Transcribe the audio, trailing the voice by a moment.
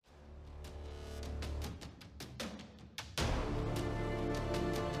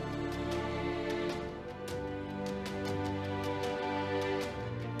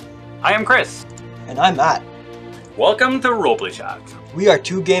I am Chris. And I'm Matt. Welcome to Roleplay Chat. We are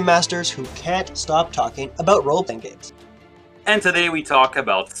two game masters who can't stop talking about role-playing games. And today we talk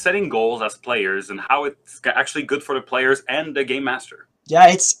about setting goals as players and how it's actually good for the players and the game master. Yeah,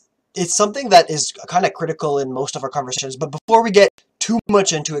 it's something that is kind of critical in most of our conversations. But before we get too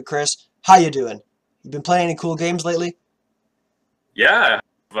much into it, Chris, how you doing? You been playing any cool games lately? Yeah,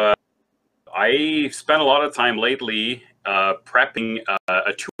 I spent a lot of time lately prepping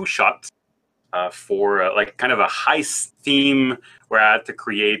a two-shot for like kind of a heist theme where I had to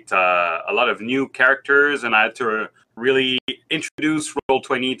create a lot of new characters, and I had to really introduce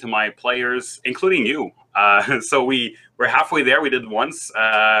Roll20 to my players, including you. So we're halfway there. We did once.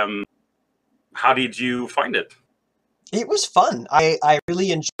 How did you find it? It was fun. I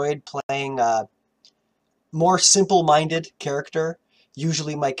really enjoyed playing a more simple-minded character.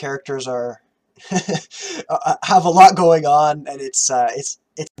 Usually my characters are have a lot going on, and it's a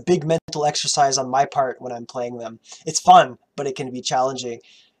big mental exercise on my part when I'm playing them. It's fun, but it can be challenging,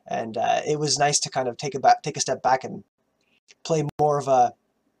 and it was nice to kind of take a step back and play more of a,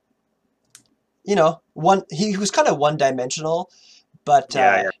 he was kind of one-dimensional, but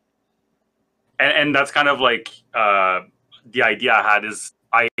Yeah. And that's kind of like the idea I had is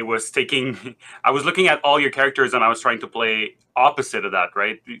I was looking at all your characters and I was trying to play opposite of that,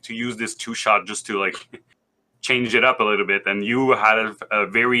 right? To use this two-shot just to like change it up a little bit. And you had a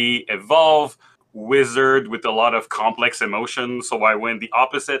very evolved wizard with a lot of complex emotions. So I went the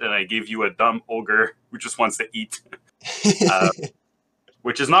opposite and I gave you a dumb ogre who just wants to eat.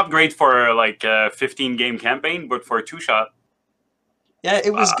 Which is not great for like a 15-game campaign, but for a two-shot. Yeah,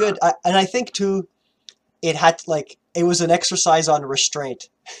 it was good. And I think too, it was an exercise on restraint.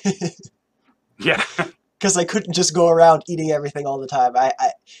 Yeah. Because I couldn't just go around eating everything all the time.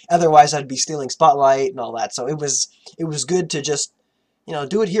 Otherwise I'd be stealing spotlight and all that. So it was good to just,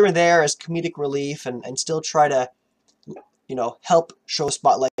 do it here and there as comedic relief and still try to, help show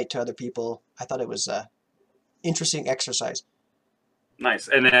spotlight to other people. I thought it was a interesting exercise. Nice.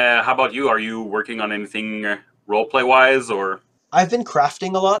 And how about you? Are you working on anything roleplay wise, or? I've been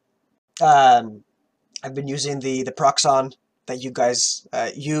crafting a lot. I've been using the Proxon that you guys,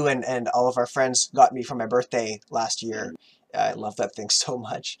 you and all of our friends got me for my birthday last year. I love that thing so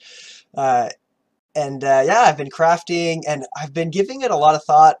much. Yeah, I've been crafting, and I've been giving it a lot of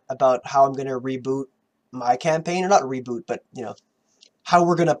thought about how I'm going to reboot my campaign, or not reboot, but how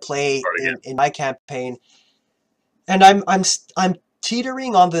we're going to play in my campaign. And I'm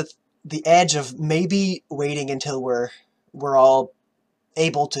teetering on the edge of maybe waiting until we're all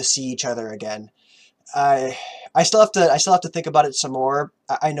able to see each other again. I still have to think about it some more.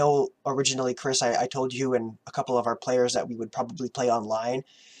 I know originally, Chris, I told you and a couple of our players that we would probably play online,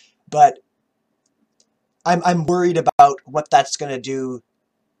 but I'm worried about what that's going to do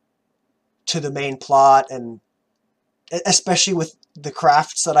to the main plot, and especially with the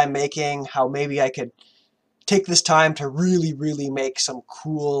crafts that I'm making, how maybe I could take this time to really, really make some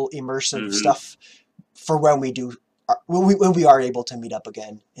cool immersive stuff for when we are able to meet up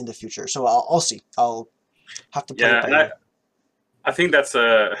again in the future. So I'll see. I'll have to play it by ear. I think that's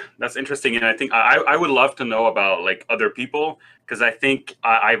interesting, and I think I would love to know about like other people, because I think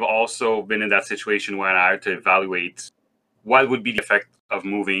I've also been in that situation where I had to evaluate what would be the effect of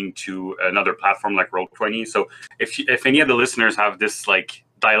moving to another platform like Roll20. So if any of the listeners have this like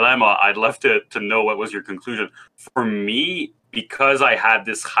dilemma, I'd love to know what was your conclusion. For me, because I had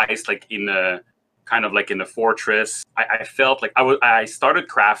this heist like in a kind of like in a fortress, I felt like I started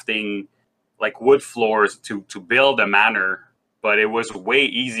crafting like wood floors to build a manor, but it was way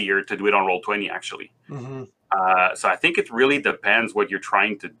easier to do it on Roll20 actually. Mm-hmm. So I think it really depends what you're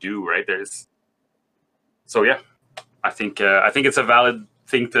trying to do, right? I think it's a valid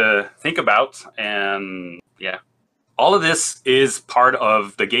thing to think about, and yeah, all of this is part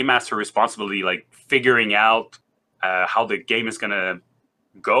of the game master responsibility, like figuring out how the game is gonna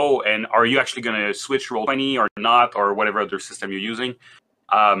go, and are you actually gonna switch Roll20 or not, or whatever other system you're using.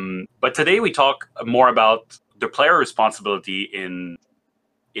 But today we talk more about the player responsibility in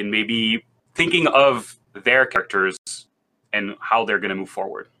maybe thinking of their characters and how they're going to move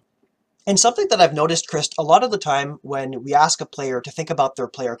forward. And something that I've noticed, Chris, a lot of the time when we ask a player to think about their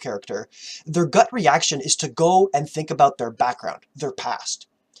player character, their gut reaction is to go and think about their background, their past.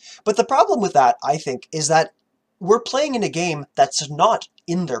 But the problem with that, I think, is that we're playing in a game that's not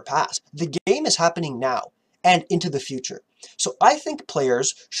in their past. The game is happening now and into the future. So I think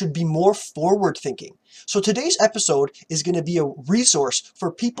players should be more forward-thinking. So today's episode is going to be a resource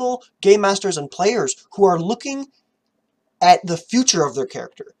for people, game masters, and players who are looking at the future of their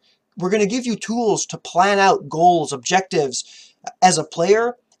character. We're going to give you tools to plan out goals, objectives as a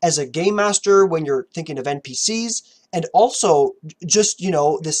player, as a game master when you're thinking of NPCs, and also just,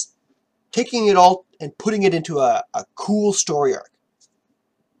 this taking it all and putting it into a cool story arc.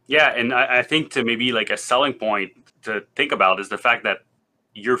 Yeah, and I think to maybe like a selling point to think about is the fact that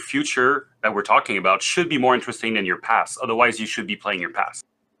your future that we're talking about should be more interesting than your past. Otherwise, you should be playing your past.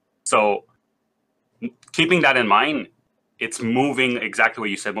 So keeping that in mind, it's moving exactly what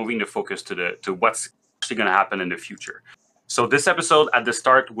you said, moving the focus to what's actually going to happen in the future. So this episode at the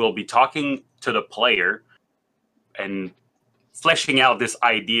start, we'll be talking to the player and fleshing out this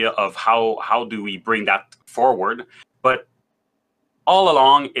idea of how do we bring that forward. But all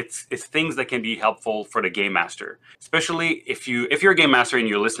along, it's things that can be helpful for the game master, especially if you're a game master and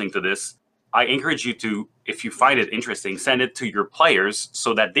you're listening to this. I encourage you to, if you find it interesting, send it to your players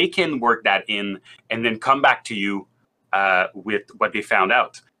so that they can work that in and then come back to you with what they found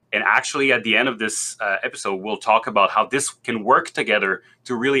out. And actually, at the end of this episode, we'll talk about how this can work together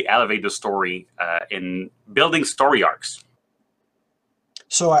to really elevate the story in building story arcs.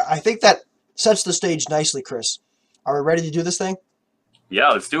 So I think that sets the stage nicely, Chris. Are we ready to do this thing? Yeah,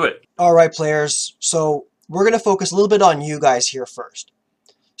 let's do it. All right, players. So we're going to focus a little bit on you guys here first.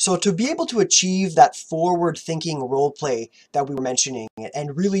 So to be able to achieve that forward-thinking roleplay that we were mentioning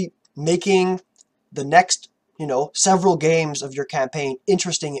and really making the next, several games of your campaign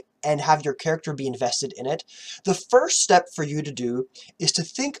interesting and have your character be invested in it, the first step for you to do is to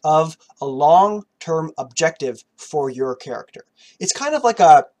think of a long-term objective for your character. It's kind of like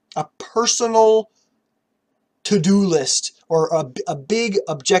a personal to-do list or a big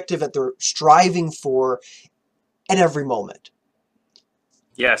objective that they're striving for at every moment.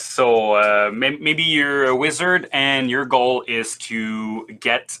 Yes, so maybe you're a wizard and your goal is to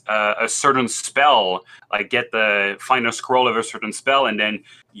get a certain spell, like find a scroll of a certain spell, and then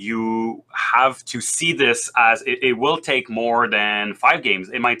you have to see this as it will take more than 5 games.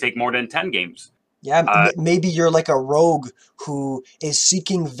 It might take more than 10 games. Yeah, maybe you're like a rogue who is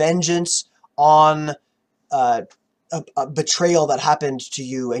seeking vengeance on a betrayal that happened to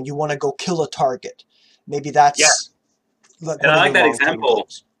you, and you want to go kill a target. Maybe that's... Yeah. And I like that example.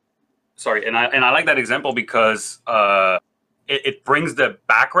 Goals. Sorry, and I like that example because it brings the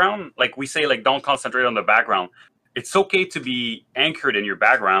background. Like we say, like don't concentrate on the background. It's okay to be anchored in your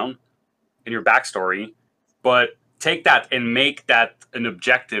background, in your backstory, but take that and make that an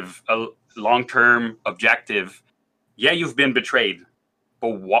objective, a long-term objective. Yeah, you've been betrayed,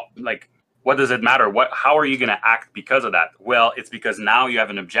 but what does it matter? How are you going to act because of that? Well, it's because now you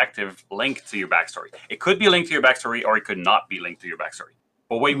have an objective linked to your backstory. It could be linked to your backstory or it could not be linked to your backstory.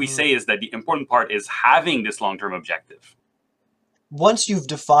 But what we say is that the important part is having this long-term objective. Once you've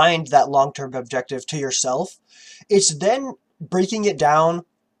defined that long-term objective to yourself, it's then breaking it down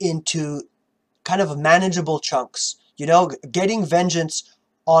into kind of manageable chunks. Getting vengeance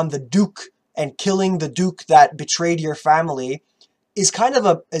on the Duke and killing the Duke that betrayed your family is kind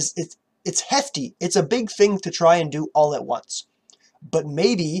of it's hefty. It's a big thing to try and do all at once. But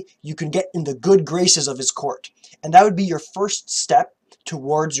maybe you can get in the good graces of his court. And that would be your first step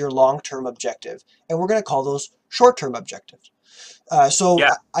towards your long-term objective. And we're going to call those short-term objectives.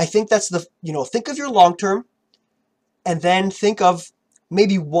 Yeah. I think that's think of your long-term and then think of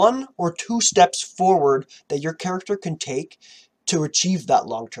maybe 1 or 2 steps forward that your character can take to achieve that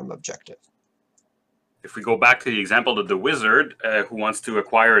long-term objective. If we go back to the example of the wizard who wants to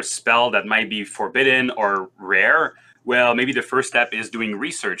acquire a spell that might be forbidden or rare, well, maybe the first step is doing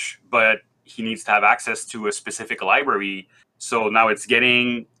research, but he needs to have access to a specific library. So now it's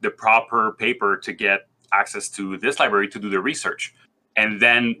getting the proper paper to get access to this library to do the research. And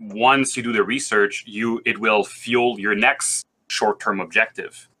then once you do the research, it will fuel your next short-term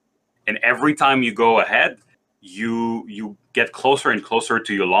objective. And every time you go ahead, you get closer and closer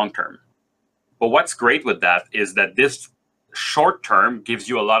to your long-term. But what's great with that is that this short term gives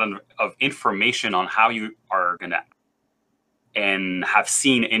you a lot of information on how you are going to and have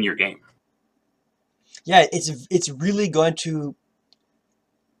seen in your game. Yeah, it's really going to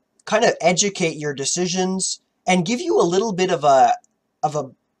kind of educate your decisions and give you a little bit of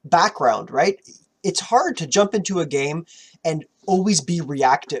a background, right? It's hard to jump into a game and always be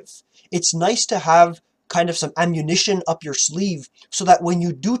reactive. It's nice to have kind of some ammunition up your sleeve so that when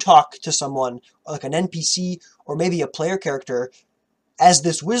you do talk to someone like an NPC or maybe a player character as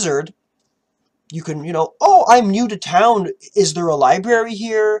this wizard, you can, oh, I'm new to town. Is there a library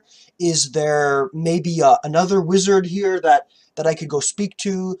here? Is there maybe another wizard here that I could go speak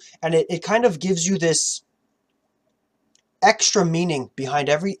to? And it kind of gives you this extra meaning behind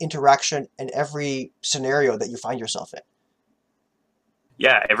every interaction and every scenario that you find yourself in.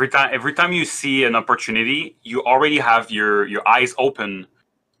 Yeah, every time you see an opportunity, you already have your eyes open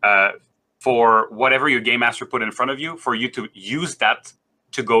uh, for whatever your game master put in front of you, for you to use that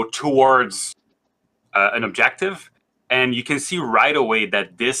to go towards an objective. And you can see right away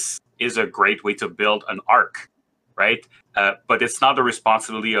that this is a great way to build an arc, right? But it's not the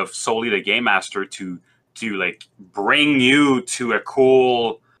responsibility of solely the game master to like bring you to uh,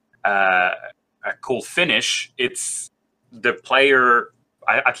 a cool finish. It's the player,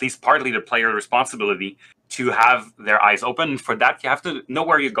 at least partly the player responsibility, to have their eyes open. For that, you have to know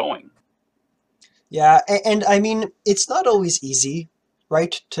where you're going. Yeah, and I mean, it's not always easy,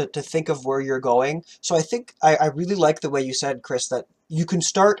 right, to think of where you're going. So I think I really like the way you said, Chris, that you can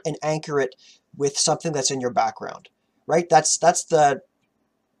start and anchor it with something that's in your background, right? That's kind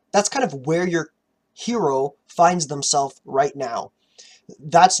of where your hero finds themselves right now.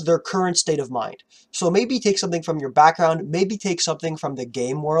 That's their current state of mind. So maybe take something from your background, maybe take something from the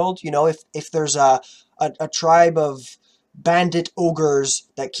game world. You know, if there's a tribe of bandit ogres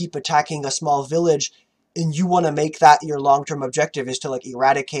that keep attacking a small village, and you want to make that your long-term objective is to like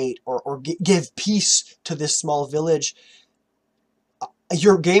eradicate or give peace to this small village,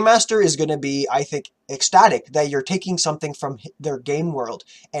 your game master is going to be, I think, ecstatic that you're taking something from their game world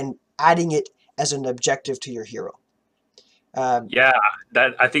and adding it as an objective to your hero. Yeah,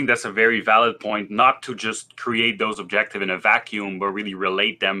 that I think that's a very valid point. Not to just create those objectives in a vacuum, but really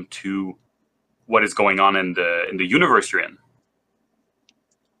relate them to what is going on in the universe you're in.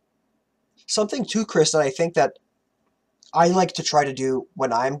 Something too, Chris, that I think that I like to try to do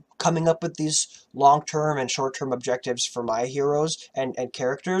when I'm coming up with these long-term and short-term objectives for my heroes and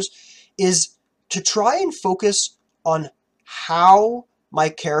characters is to try and focus on how my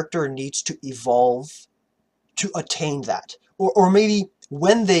character needs to evolve to attain that. Or maybe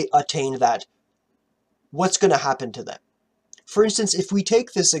when they attain that, what's going to happen to them. For instance, if we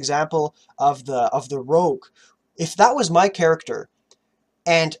take this example of the rogue, if that was my character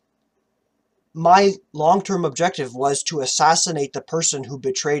and my long-term objective was to assassinate the person who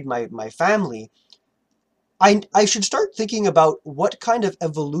betrayed my family, I should start thinking about what kind of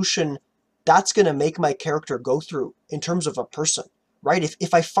evolution that's going to make my character go through in terms of a person, right?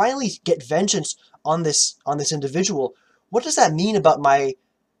 If I finally get vengeance on this individual, what does that mean about my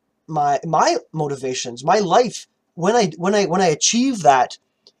motivations, my life? When I achieve that,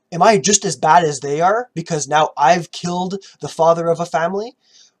 am I just as bad as they are because now I've killed the father of a family?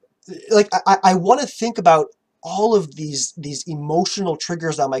 Like I want to think about all of these emotional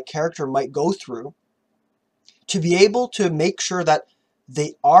triggers that my character might go through to be able to make sure that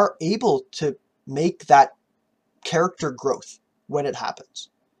they are able to make that character growth when it happens.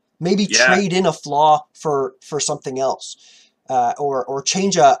 Maybe Yeah, trade in a flaw for something else, or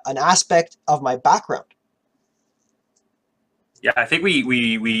change an aspect of my background. yeah. I think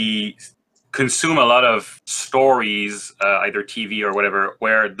we consume a lot of stories, either TV or whatever,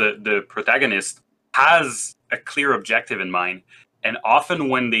 where the protagonist has a clear objective in mind, and often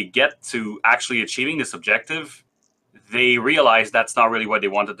when they get to actually achieving this objective, they realize that's not really what they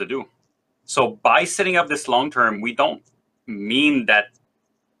wanted to do. So by setting up this long term, we don't mean that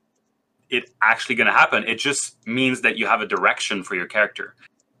it actually going to happen. It just means that you have a direction for your character.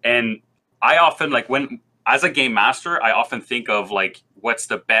 And I often like when as a game master, I often think of like what's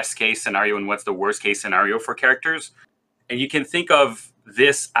the best case scenario and what's the worst case scenario for characters. And you can think of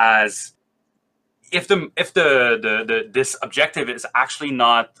this as if the this objective is actually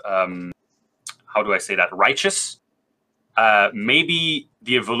not how do I say that, righteous, maybe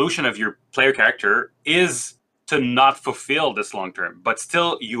the evolution of your player character is to not fulfill this long term, but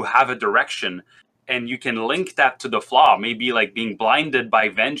still you have a direction and you can link that to the flaw. Maybe like being blinded by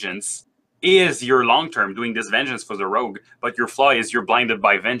vengeance is your long term, doing this vengeance for the rogue, but your flaw is you're blinded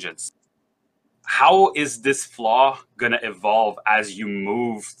by vengeance. How is this flaw going to evolve as you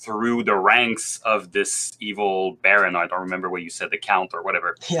move through the ranks of this evil baron? I don't remember what you said, the count or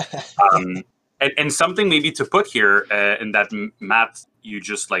whatever. Yeah. Um, and something maybe to put here in that Matt you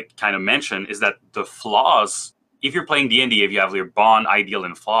just like kind of mentioned is that the flaws, if you're playing D&D, if you have your bond, ideal,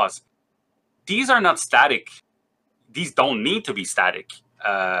 and flaws, these are not static. These don't need to be static.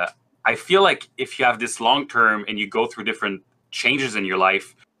 I feel like if you have this long term and you go through different changes in your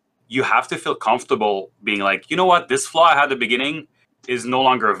life, you have to feel comfortable being like, you know what, this flaw I had at the beginning is no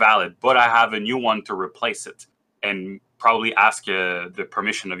longer valid, but I have a new one to replace it. And probably ask the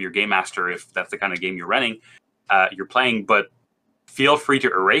permission of your game master if that's the kind of game you're playing. But feel free to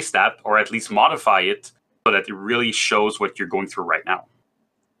erase that or at least modify it so that it really shows what you're going through right now.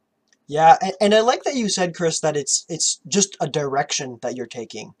 Yeah, and I like that you said, Chris, that it's just a direction that you're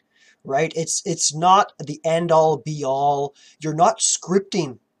taking, right? It's not the end all be all. You're not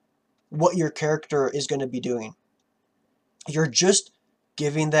scripting what your character is going to be doing. You're just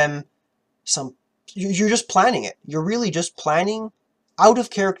giving them some, you're just planning it. You're really just planning out of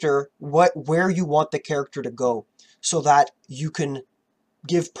character where you want the character to go so that you can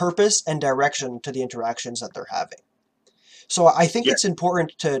give purpose and direction to the interactions that they're having. So I think Yeah, it's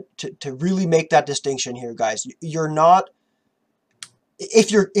important to really make that distinction here, guys. You're not,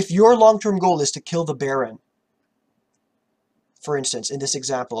 if your long-term goal is to kill the Baron, for instance, in this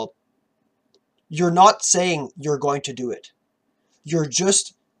example, you're not saying you're going to do it. You're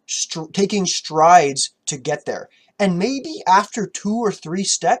just taking strides to get there. And maybe after 2 or 3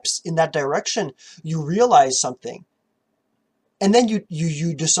 steps in that direction, you realize something. And then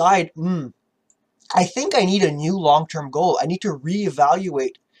you decide, I think I need a new long-term goal. I need to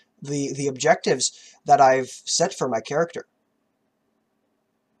reevaluate the objectives that I've set for my character.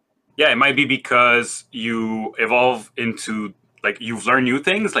 yeah, it might be because you evolve into, like, you've learned new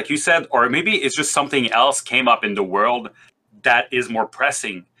things, like you said, or maybe it's just something else came up in the world that is more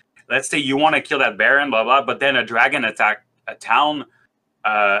pressing. Let's say you want to kill that Baron, blah blah, but then a dragon attacked a town,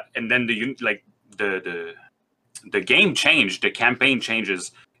 and then the game changed, the campaign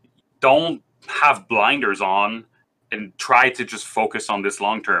changes. Don't have blinders on and try to just focus on this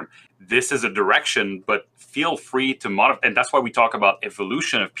long term. This is a direction, but feel free to modify. And that's why we talk about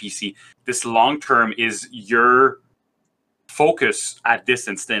evolution of PC. This long term is your focus at this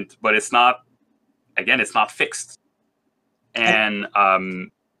instant, but it's not, again, it's not fixed. And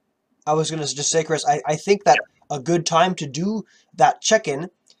I was going to just say, Chris, I think that a good time to do that check-in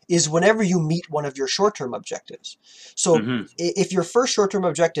is whenever you meet one of your short-term objectives. So if your first short-term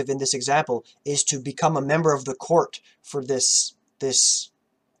objective in this example is to become a member of the court for this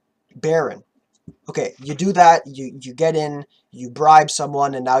Baron, okay, you do that, you get in, you bribe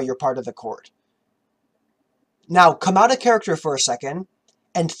someone, and now you're part of the court. Now, come out of character for a second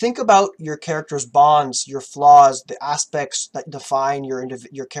and think about your character's bonds, your flaws, the aspects that define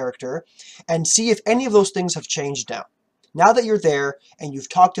your character, and see if any of those things have changed now. Now that you're there and you've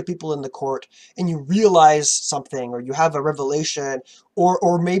talked to people in the court and you realize something, or you have a revelation,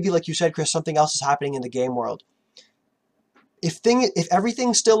 or maybe, like you said, Chris, something else is happening in the game world. If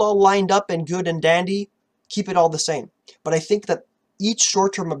everything's still all lined up and good and dandy, keep it all the same. But I think that each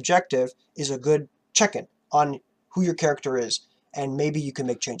short-term objective is a good check-in on who your character is, and maybe you can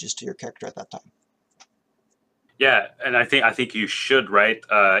make changes to your character at that time. yeah, and I think you should, right?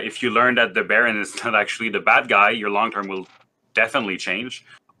 If you learn that the Baron is not actually the bad guy, your long term will definitely change.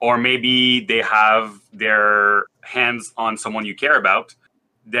 Or maybe they have their hands on someone you care about,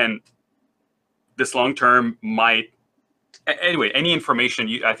 then this long term might. Anyway, any information,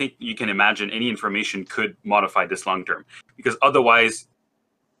 I think you can imagine any information could modify this long term, because otherwise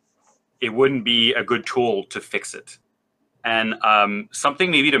it wouldn't be a good tool to fix it. And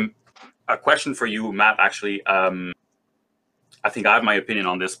something maybe a question for you, Matt, actually. I think I have my opinion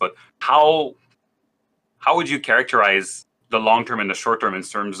on this, but how would you characterize the long term and the short term in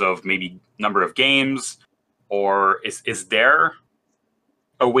terms of maybe number of games, or is there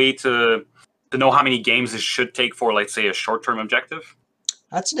a way to know how many games it should take for, let's say, a short term objective?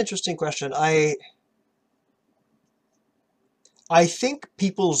 That's an interesting question. I think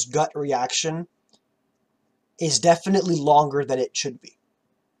people's gut reaction is definitely longer than it should be.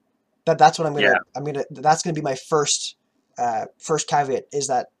 That's what that's gonna be my first caveat, is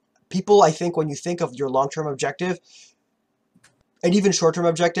that people, I think, when you think of your long-term objective and even short-term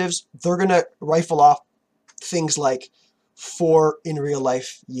objectives, they're gonna rifle off things like 4 in real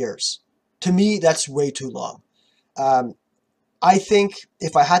life years. To me, that's way too long. I think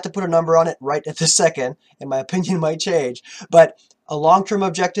if I had to put a number on it right at this second, and my opinion might change, but a long-term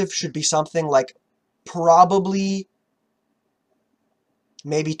objective should be something like probably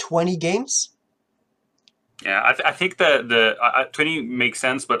maybe 20 games. Yeah, I think the 20 makes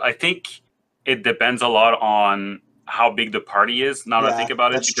sense, but I think it depends a lot on how big the party is. Now that I think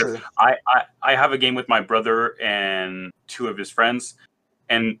about it, that's because true. I have a game with my brother and 2 of his friends,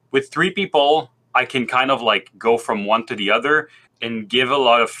 and with 3 people, I can kind of like go from one to the other and give a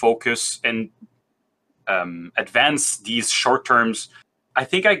lot of focus and advance these short terms. I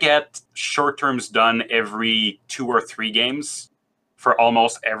think I get short terms done every 2 or 3 games for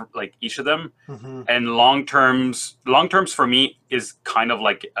almost each of them. And long terms for me is kind of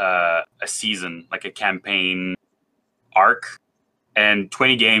like a season, like a campaign arc, and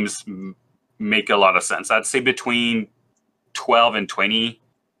 20 games make a lot of sense. I'd say between 12 and 20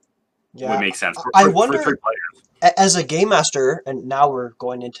 would make sense. I wonder, as a game master, and now we're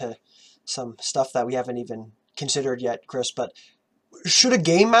going into some stuff that we haven't even considered yet, Chris, but should a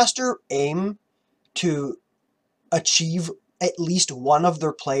game master aim to achieve at least one of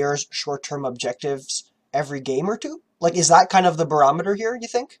their players' short-term objectives every game or two? Like, is that kind of the barometer here, you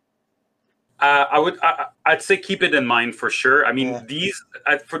think? I'd say keep it in mind for sure. I Yeah. mean,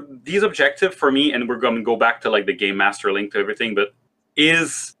 for these objective for me, and we're going to go back to like the game master link to everything, but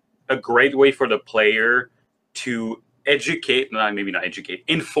is a great way for the player to educate, no, maybe not educate,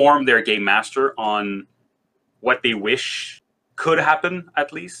 inform their game master on what they wish could happen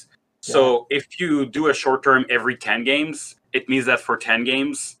at least. Yeah. So if you do a short term every 10 games, it means that for 10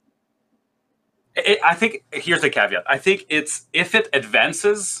 games, I think here's the caveat. I think it's if it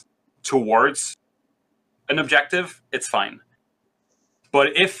advances towards an objective, it's fine. But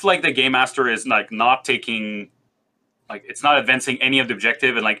if like the game master is like not taking, like it's not advancing any of the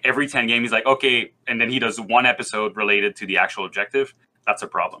objective, and like every 10 games he's like, okay, and then he does one episode related to the actual objective, that's a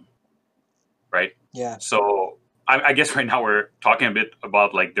problem, right? Yeah. So I guess right now we're talking a bit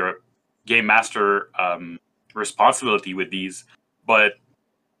about like the game master responsibility with these, but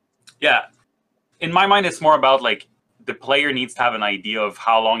yeah, in my mind, it's more about like the player needs to have an idea of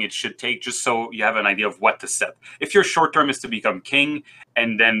how long it should take, just so you have an idea of what to set. If your short term is to become king,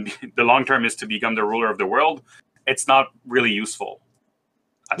 and then the long term is to become the ruler of the world, it's not really useful.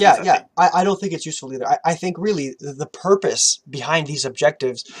 Yeah. I don't think it's useful either. I think really the purpose behind these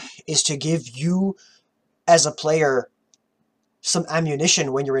objectives is to give you as a player some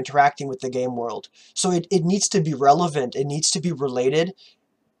ammunition when you're interacting with the game world. So it needs to be relevant, it needs to be related,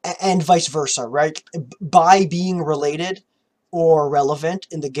 and vice versa, right? By being related or relevant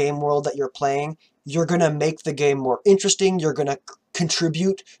in the game world that you're playing, you're going to make the game more interesting, you're going to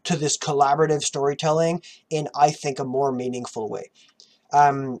contribute to this collaborative storytelling in, I think, a more meaningful way.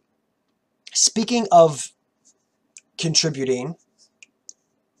 Speaking of contributing,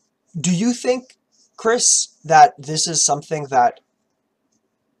 do you think, Chris, that this is something that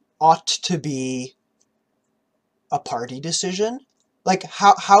ought to be a party decision? Like,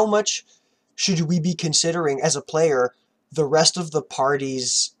 how much should we be considering as a player the rest of the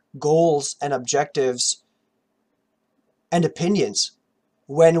party's goals and objectives and opinions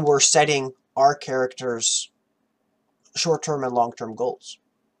when we're setting our characters' short-term and long-term goals?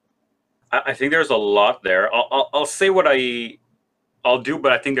 I think there's a lot there. I'll say what I'll do,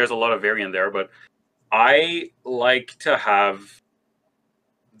 but I think there's a lot of variant there. But I like to have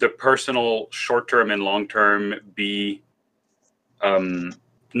the personal short term and long term be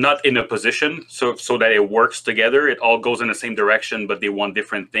not in a position, so that it works together. It all goes in the same direction, but they want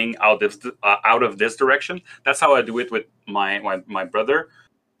different thing out of this direction. That's how I do it with my brother,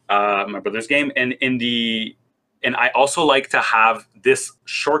 my brother's game, and I also like to have this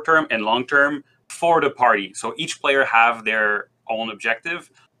short term and long term for the party. So each player have their own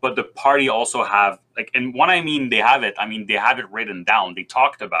objective, but the party also have like, and when I mean they have it, I mean they have it written down. They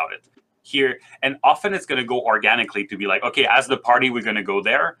talked about it here, and often it's going to go organically to be like, okay, as the party, we're going to go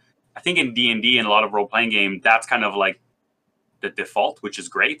there. I think in D&D and a lot of role playing game, that's kind of like the default, which is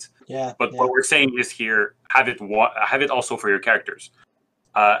great. Yeah. But Yeah. what we're saying is here, have it also for your characters,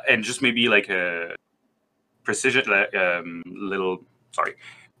 and just maybe like a precision, little, sorry,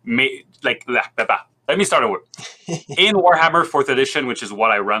 let me start over. In Warhammer 4th edition, which is what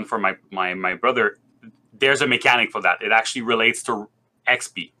I run for my brother, there's a mechanic for that. It actually relates to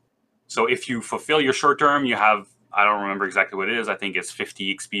XP. So if you fulfill your short term, you have, I don't remember exactly what it is, I think it's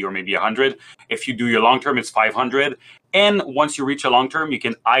 50 XP or maybe 100. If you do your long term, it's 500. And once you reach a long term, you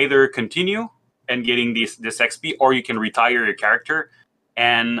can either continue and getting this XP, or you can retire your character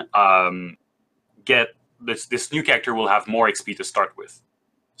and get this new character will have more XP to start with.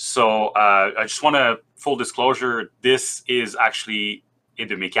 So I just want to, full disclosure, this is actually in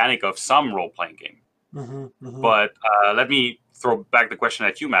the mechanic of some role-playing game. Mm-hmm, mm-hmm. But let me throw back the question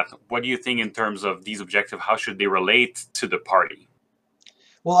at you, Matt. What do you think in terms of these objectives? How should they relate to the party?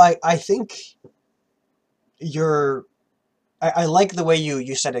 Well, I think I like the way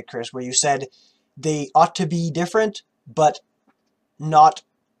you said it, Chris, where you said they ought to be different, but not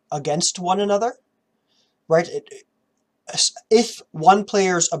against one another, right? If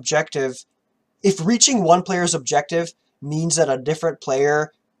reaching one player's objective means that a different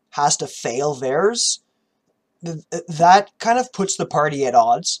player has to fail theirs, that kind of puts the party at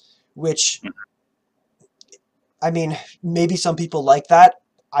odds, which, I mean, maybe some people like that.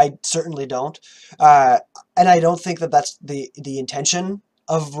 I certainly don't. And I don't think that that's the intention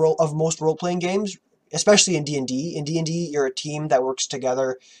of most role-playing games, especially in D&D. In D&D, you're a team that works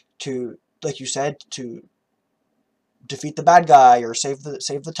together to, like you said, to defeat the bad guy or save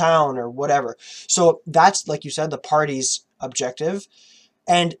the town or whatever. So that's, like you said, the party's objective.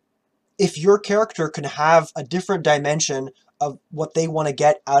 And if your character can have a different dimension of what they want to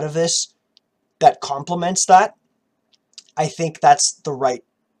get out of this that complements that, I think that's the right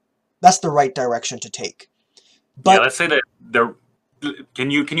direction to take. Yeah, But let's say that the can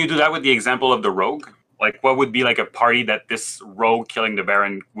you do that with the example of the rogue? Like, what would be like a party that this rogue killing the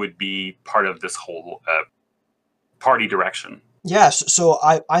Baron would be part of this whole party direction? yes, so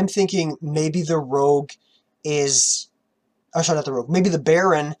I'm thinking maybe the rogue is, oh, sorry, not the rogue. Maybe the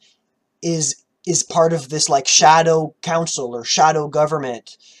Baron is part of this like shadow council or shadow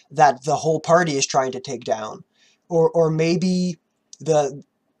government that the whole party is trying to take down, or maybe the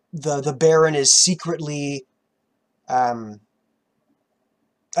the Baron is secretly. Um,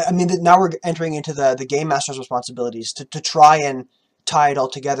 I mean, now we're entering into the game master's responsibilities to try and tie it all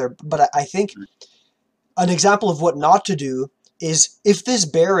together. But I think an example of what not to do is if this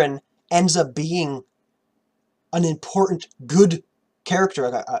Baron ends up being an important good character,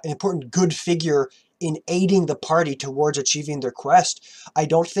 an important good figure in aiding the party towards achieving their quest, I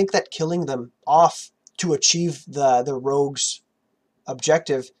don't think that killing them off to achieve the rogue's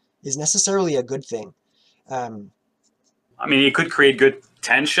objective is necessarily a good thing. Um, I mean, it could create good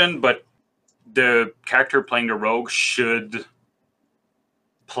tension, but the character playing the rogue should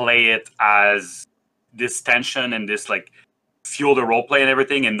play it as this tension and this like fuel the role play and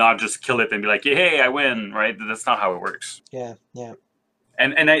everything, and not just kill it and be like, "Hey, I win!" Right? That's not how it works. yeah, yeah.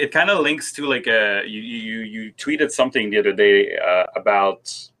 And it kind of links to like you tweeted something the other day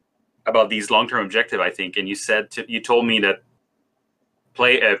about these long term objective, I think, and you told me that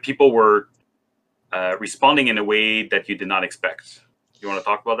people were responding in a way that you did not expect. You want to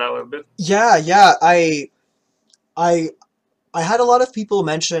talk about that a little bit? Yeah, yeah. I I had a lot of people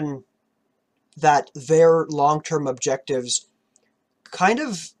mention that their long-term objectives kind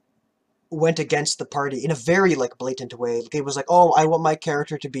of went against the party in a very like blatant way. Like, it was like, oh, I want my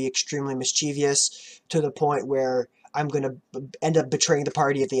character to be extremely mischievous to the point where I'm gonna end up betraying the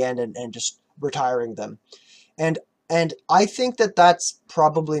party at the end and just retiring them. And and I think that that's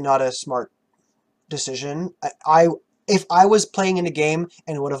probably not a smart decision. I if I was playing in a game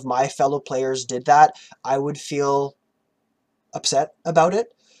and one of my fellow players did that, I would feel upset about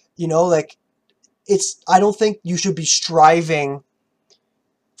it. You know, like I don't think you should be striving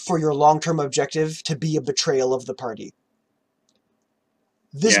for your long-term objective to be a betrayal of the party.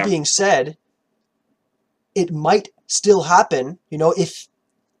 This Yeah, being said, it might still happen, you know, if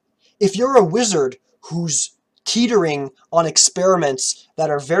you're a wizard who's teetering on experiments that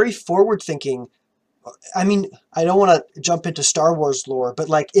are very forward thinking. I mean, I don't want to jump into Star Wars lore, but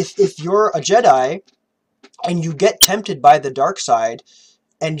like if you're a Jedi and you get tempted by the dark side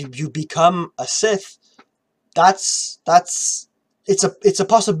and you become a Sith, that's it's a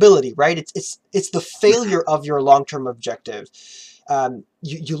possibility, right? It's the failure of your long-term objective.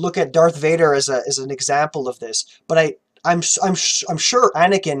 You look at Darth Vader as an example of this, but I'm sure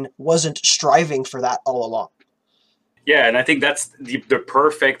Anakin wasn't striving for that all along. yeah, and I think that's the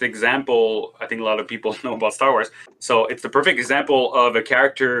perfect example. I think a lot of people know about Star Wars, so it's the perfect example of a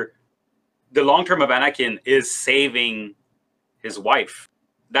character. The long term of Anakin is saving his wife.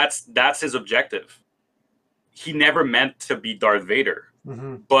 That's his objective. He never meant to be Darth Vader,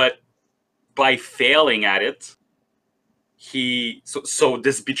 Hmm. but by failing at it, so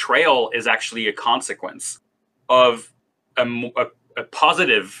this betrayal is actually a consequence of a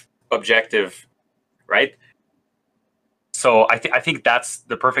positive objective, right? So I think that's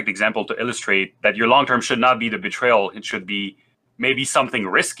the perfect example to illustrate that your long term should not be the betrayal. It should be maybe something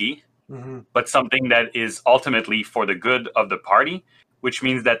risky, Hmm. but something that is ultimately for the good of the party, which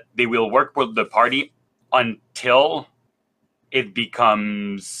means that they will work with the party until it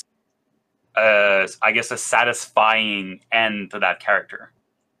becomes, I guess, a satisfying end to that character.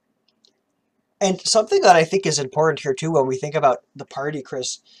 And something that I think is important here too when we think about the party,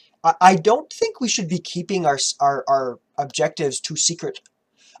 Chris, I don't think we should be keeping our objectives too secret.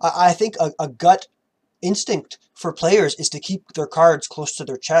 I think a gut instinct for players is to keep their cards close to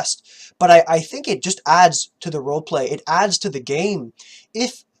their chest. But I think it just adds to the role play. It adds to the game.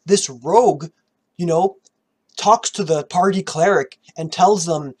 If this rogue, you know, talks to the party cleric and tells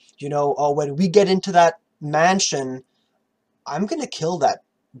them, you know, oh, when we get into that mansion, I'm gonna kill that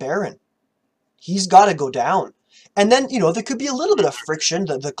Baron. He's got to go down. And then, you know, there could be a little bit of friction.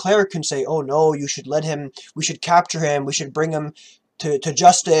 The cleric can say, oh no, you should let him, we should capture him, we should bring him to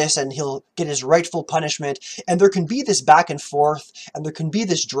justice and he'll get his rightful punishment. And there can be this back and forth and there can be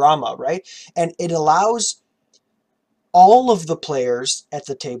this drama, right? And it allows all of the players at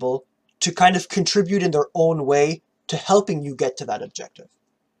the table to kind of contribute in their own way to helping you get to that objective.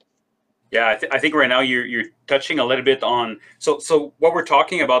 Yeah, I think right now you're touching a little bit on so what we're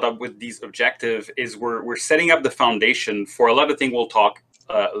talking about with these objectives is we're setting up the foundation for a lot of things we'll talk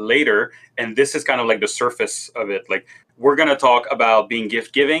later, and this is kind of like the surface of it. Like we're going to talk about being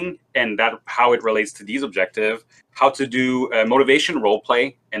gift giving and that how it relates to these objective, how to do motivation role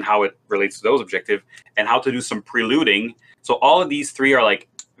play and how it relates to those objective, and how to do some preluding. So all of these three are like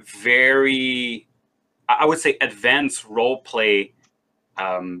very, I would say, advanced role play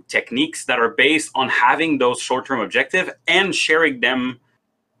techniques that are based on having those short-term objective and sharing them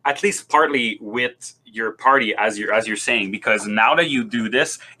at least partly with your party, as you're saying, because now that you do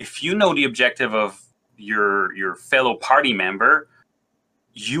this, if you know the objective of your fellow party member,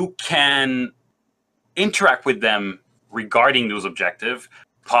 you can interact with them regarding those objective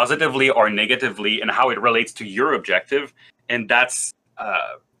positively or negatively and how it relates to your objective. And that's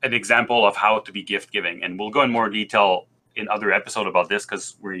an example of how to be gift giving. And we'll go in more detail in other episode about this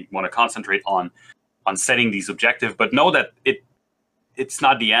because we want to concentrate on setting these objectives, but know that it's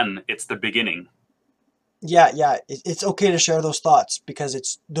not the end, it's the beginning. Yeah, it's okay to share those thoughts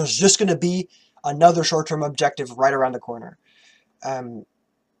because there's just going to be another short-term objective right around the corner. I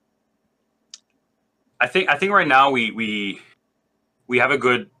think right now we have a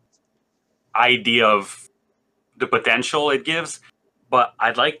good idea of the potential it gives, but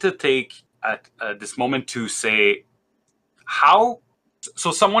I'd like to take at this moment to say how.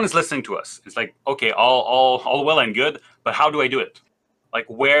 So someone is listening to us. It's like, okay, all well and good, but how do I do it? Like,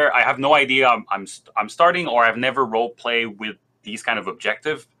 where I have no idea I'm starting, or I've never role play with these kind of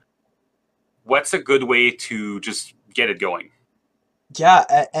objective. What's a good way to just get it going?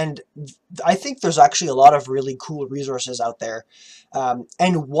 Yeah, and I think there's actually a lot of really cool resources out there.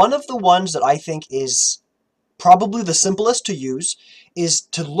 And one of the ones that I think is probably the simplest to use is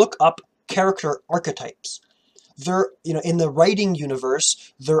to look up character archetypes. In the writing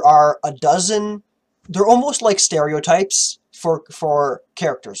universe, there are a dozen, they're almost like stereotypes for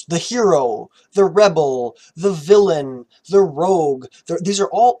characters. The hero, the rebel, the villain, the rogue. These are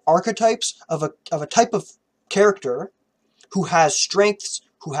all archetypes of a type of character who has strengths,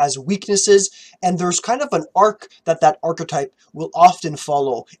 who has weaknesses, and there's kind of an arc that archetype will often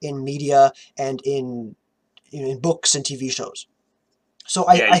follow in media and in books and TV shows. So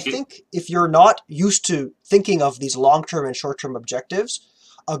I think if you're not used to thinking of these long-term and short-term objectives,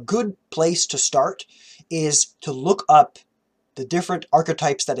 a good place to start is to look up the different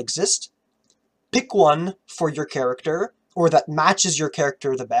archetypes that exist, pick one for your character or that matches your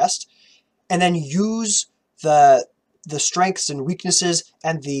character the best, and then use the strengths and weaknesses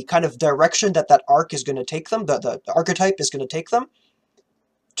and the kind of direction that arc is going to take them, the archetype is going to take them,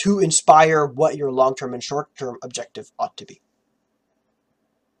 to inspire what your long-term and short-term objective ought to be.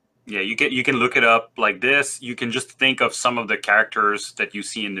 Yeah, you can look it up like this. You can just think of some of the characters that you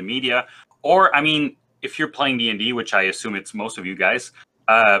see in the media, or I mean, if you're playing D&D, which I assume it's most of you guys,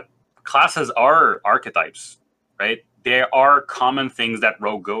 classes are archetypes, right? There are common things that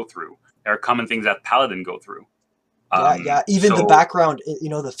rogue go through. There are common things that paladin go through. Yeah. Even the background,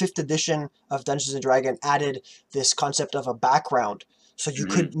 the 5th edition of Dungeons and Dragons added this concept of a background. So you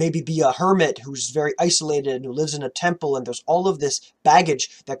could maybe be a hermit who's very isolated and who lives in a temple, and there's all of this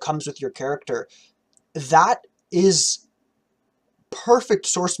baggage that comes with your character. That is perfect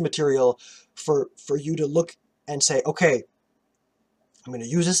source material for you to look and say, okay, I'm going to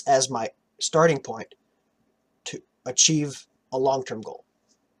use this as my starting point to achieve a long-term goal.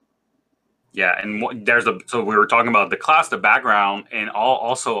 Yeah, and so we were talking about the class, the background, and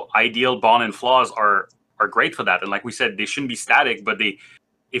also ideal, bond, and flaws are great for that. And like we said, they shouldn't be static, but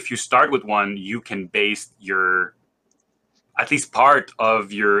if you start with one, you can base your at least part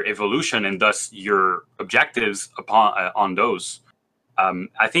of your evolution and thus your objectives on those.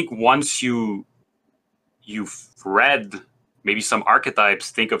 I think once you've read maybe some archetypes,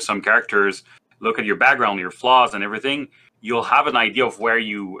 think of some characters, look at your background, your flaws, and everything, you'll have an idea of where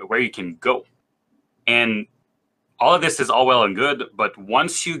you can go. And all of this is all well and good, but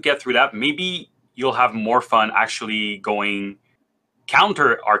once you get through that, maybe you'll have more fun actually going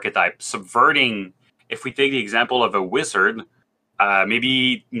counter archetype, subverting. If we take the example of a wizard,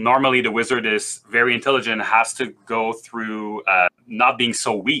 maybe normally the wizard is very intelligent, has to go through not being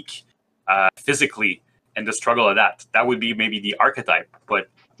so weak physically and the struggle of that. That would be maybe the archetype. But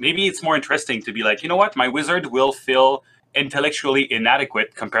maybe it's more interesting to be like, you know what, my wizard will feel intellectually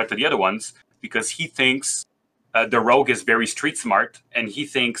inadequate compared to the other ones because he thinks the rogue is very street smart, and he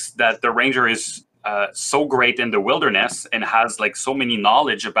thinks that the ranger is so great in the wilderness and has like so many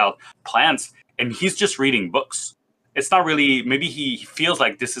knowledge about plants, and he's just reading books. It's not really, maybe he feels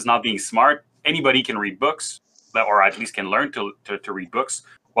like this is not being smart. Anybody can read books, or at least can learn to read books,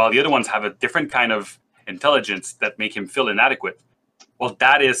 while the other ones have a different kind of intelligence that make him feel inadequate. Well,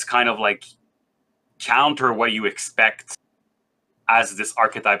 that is kind of like counter what you expect as this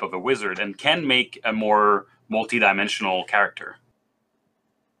archetype of a wizard, and can make a more multi-dimensional character.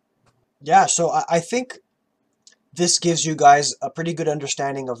 Yeah, so I think this gives you guys a pretty good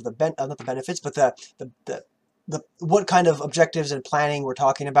understanding of not the benefits, but the what kind of objectives and planning we're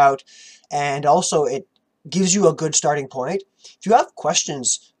talking about, and also it gives you a good starting point. If you have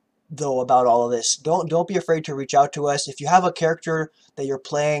questions though about all of this, don't be afraid to reach out to us. If you have a character that you're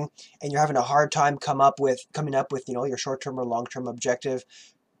playing and you're having a hard time coming up with your short-term or long-term objective,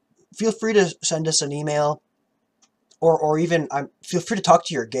 feel free to send us an email, or even feel free to talk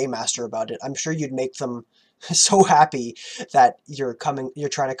to your game master about it. I'm sure you'd make them so happy that you're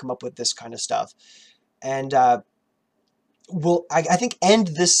trying to come up with this kind of stuff. And we'll, I think, end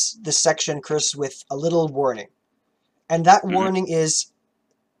this section, Chris, with a little warning. And that warning is,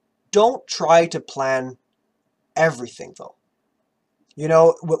 don't try to plan everything, though. You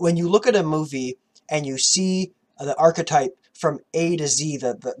know, when you look at a movie and you see the archetype from A to Z,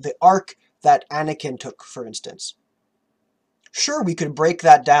 the arc that Anakin took, for instance. Sure, we could break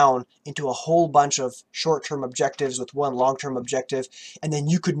that down into a whole bunch of short-term objectives with one long-term objective, and then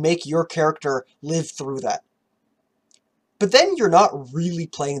you could make your character live through that. But then you're not really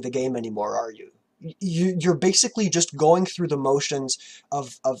playing the game anymore, are you? You're basically just going through the motions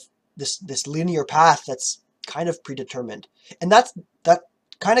of this linear path that's kind of predetermined. And that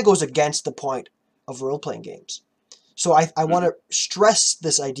kind of goes against the point of role-playing games. So I want to stress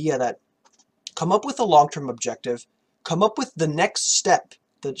this idea that come up with a long-term objective, come up with the next step,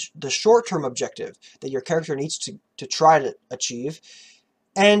 the short-term objective that your character needs to try to achieve,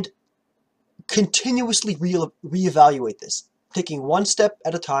 and continuously reevaluate this, taking one step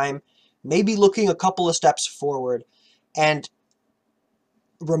at a time, maybe looking a couple of steps forward, and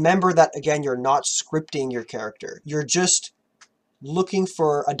remember that, again, you're not scripting your character. You're just looking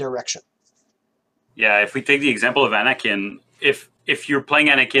for a direction. Yeah, if we take the example of Anakin, if you're playing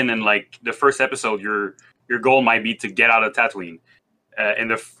Anakin in like the first episode, your goal might be to get out of Tatooine.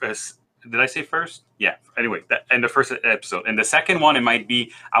 Did I say first? Yeah. Anyway, in the first episode. In the second one, it might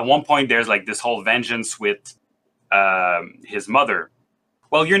be at one point there's like this whole vengeance with his mother.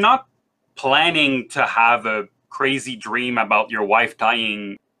 Well, you're not planning to have a crazy dream about your wife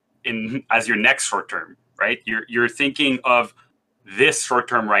dying as your next short term, right? You're thinking of this short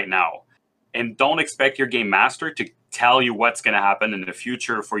term right now, and don't expect your game master to tell you what's going to happen in the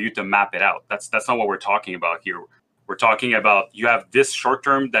future for you to map it out. That's not what we're talking about here. We're talking about you have this short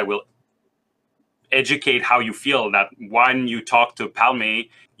term that will educate how you feel, that when you talk to Palme,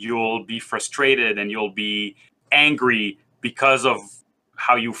 you'll be frustrated and you'll be angry because of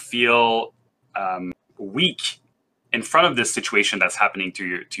how you feel weak in front of this situation that's happening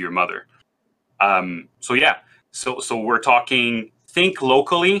to your mother. So yeah, so we're talking, think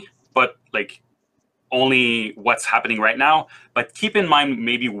locally, but like only what's happening right now, but keep in mind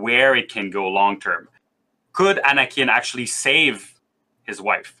maybe where it can go long term. Could Anakin actually save his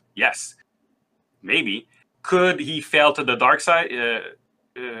wife? Yes. Maybe. Could he fall to the dark side?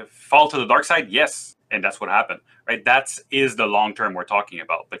 Yes. And that's what happened, right? That is the long term we're talking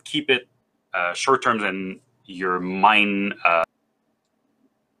about. But keep it short term in your mind,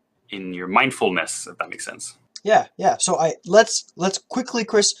 in your mindfulness, if that makes sense. Yeah. So let's quickly,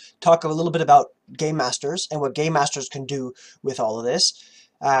 Chris, talk a little bit about game masters and what game masters can do with all of this.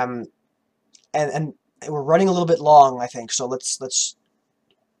 And we're running a little bit long, I think. So let's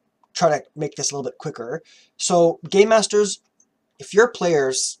try to make this a little bit quicker. So game masters, if your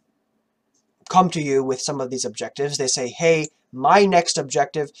players come to you with some of these objectives, they say, hey, my next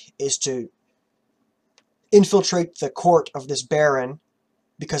objective is to infiltrate the court of this baron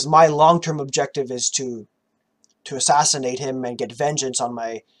because my long-term objective is to assassinate him and get vengeance on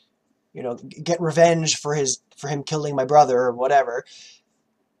my, get revenge for him killing my brother or whatever.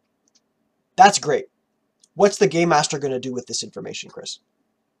 That's great. What's the game master going to do with this information, Chris?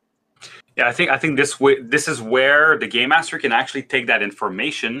 Yeah, I think this is where the game master can actually take that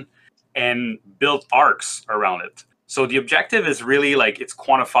information and build arcs around it. So the objective is really like, it's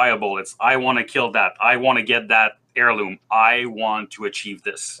quantifiable. It's, I want to kill that. I want to get that heirloom. I want to achieve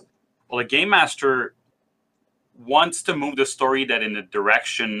this. Well, a game master wants to move the story in that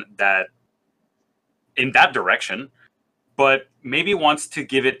direction, but maybe wants to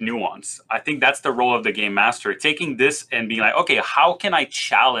give it nuance. I think that's the role of the game master, taking this and being like, okay, how can I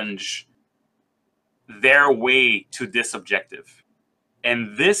challenge their way to this objective?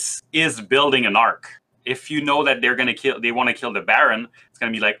 And this is building an arc. If you know that they want to kill the Baron, it's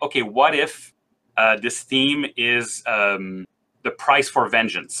going to be like, okay, what if this theme is the price for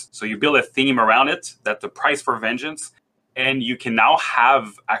vengeance? So you build a theme around it, that the price for vengeance, and you can now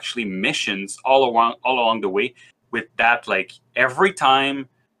have actually missions all along the way with that. Like every time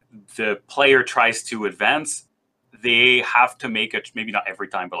the player tries to advance, they have to make it, maybe not every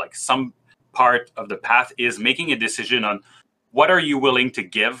time, but like some part of the path is making a decision on what are you willing to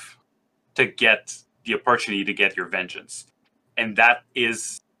give to get the opportunity to get your vengeance. And that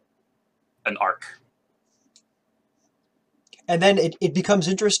is an arc. And then it becomes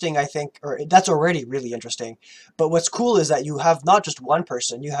interesting, I think, or that's already really interesting. But what's cool is that you have not just one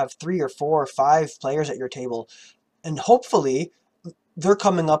person, you have 3 or 4 or 5 players at your table. And hopefully they're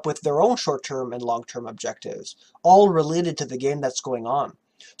coming up with their own short-term and long-term objectives, all related to the game that's going on.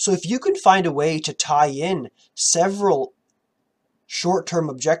 So if you can find a way to tie in several short-term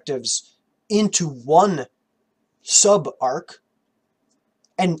objectives into one sub-arc,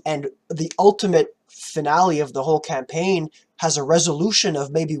 and the ultimate finale of the whole campaign has a resolution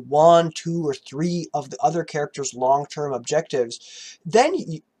of maybe 1, 2, or 3 of the other characters' long-term objectives, then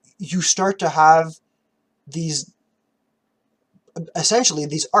you start to have these, essentially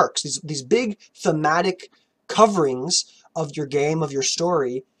these arcs, these big thematic coverings of your game, of your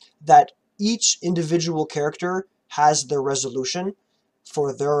story, that each individual character has their resolution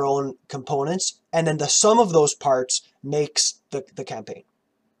for their own components, and then the sum of those parts makes the campaign.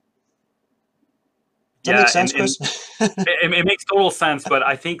 Does that make sense, Chris? It makes total sense, but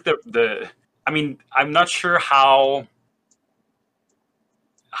I think I mean, I'm not sure how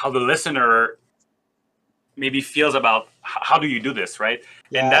the listener maybe feels about how do you do this, right?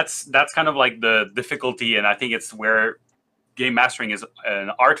 Yeah. And that's kind of like the difficulty, and I think it's where game mastering is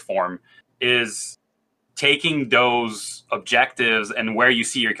an art form, is taking those objectives and where you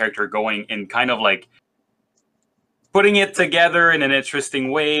see your character going and kind of like putting it together in an interesting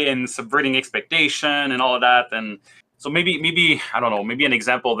way and subverting expectation and all of that. And so maybe I don't know, maybe an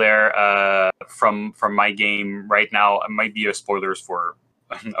example there from my game right now, it might be a spoilers for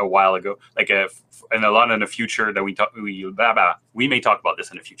a while ago, like and a lot in the future that we may talk about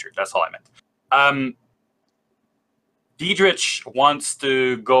this in the future. That's all I meant. Diedrich wants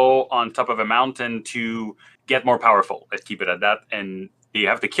to go on top of a mountain to get more powerful. Let's keep it at that. And you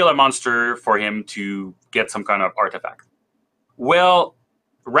have to kill a monster for him to get some kind of artifact. Well,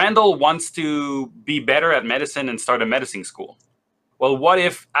 Randall wants to be better at medicine and start a medicine school. Well, what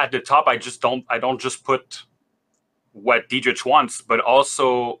if at the top I don't just put what Diedrich wants, but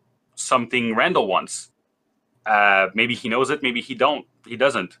also something Randall wants? Maybe he knows it, maybe he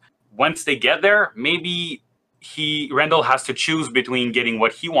doesn't. Once they get there, maybe Randall has to choose between getting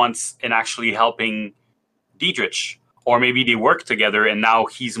what he wants and actually helping Diedrich. Or maybe they work together and now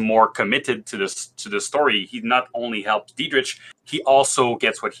he's more committed to the story. He not only helps Diedrich, he also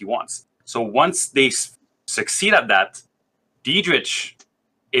gets what he wants. So once they succeed at that, Diedrich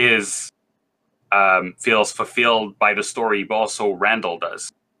feels fulfilled by the story, but also Randall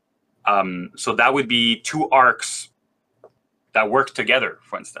does. So that would be 2 arcs that work together,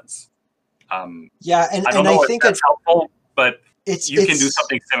 for instance. Yeah, and I think that's helpful, but you can do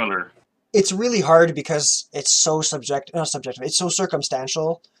something similar. It's really hard because it's so not subjective. It's so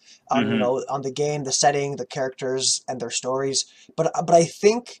circumstantial, you know, on the game, the setting, the characters, and their stories. But I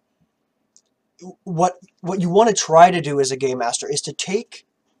think what you want to try to do as a game master is to take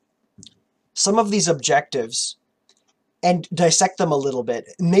some of these objectives and dissect them a little bit.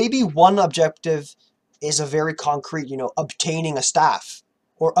 Maybe one objective is a very concrete, you know, obtaining a staff,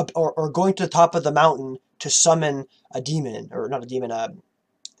 or going to the top of the mountain to summon a demon, or not a demon,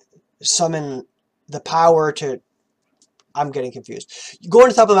 summon the power to... I'm getting confused. Going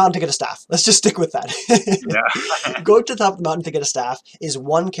to the top of the mountain to get a staff. Let's just stick with that. Yeah. Going to the top of the mountain to get a staff is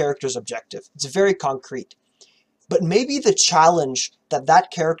one character's objective. It's very concrete. But maybe the challenge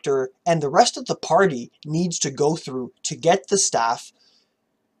that character and the rest of the party needs to go through to get the staff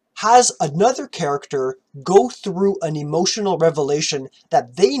has another character go through an emotional revelation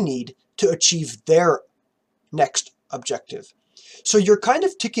that they need to achieve their next objective. So you're kind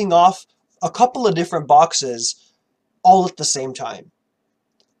of ticking off a couple of different boxes all at the same time.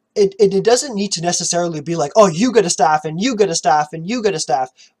 It doesn't need to necessarily be like, oh, you get a staff, and you get a staff, and you get a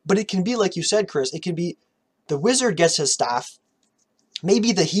staff. But it can be like you said, Chris, it can be the wizard gets his staff.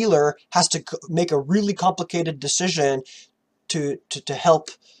 Maybe the healer has to make a really complicated decision to help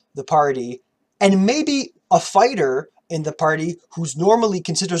the party. And maybe a fighter in the party who's normally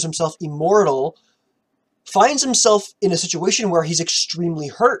considers himself immortal finds himself in a situation where he's extremely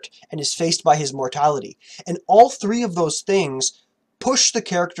hurt and is faced by his mortality. And all 3 of those things push the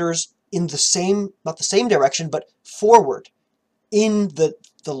characters in the same, not the same direction, but forward in the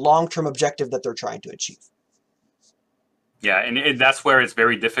long-term objective that they're trying to achieve. Yeah, and that's where it's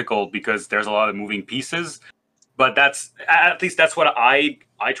very difficult because there's a lot of moving pieces. But that's, at least that's what I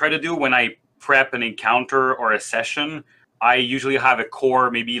try to do when I prep an encounter or a session. I usually have a core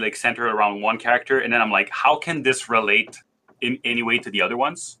maybe like centered around one character, and then I'm like, how can this relate in any way to the other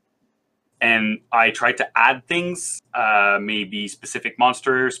ones? And I try to add things, maybe specific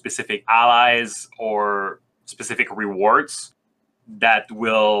monsters, specific allies, or specific rewards that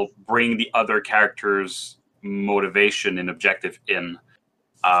will bring the other characters' motivation and objective in.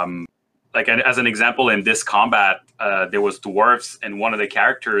 Like as an example, in this combat, there was dwarves, and one of the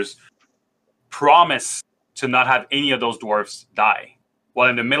characters promised to not have any of those dwarves die. Well,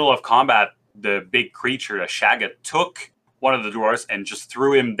 in the middle of combat, the big creature, the Shaggot, took one of the dwarves and just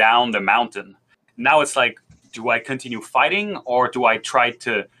threw him down the mountain. Now it's like, do I continue fighting, or do I try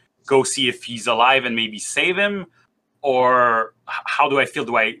to go see if he's alive and maybe save him? Or how do I feel?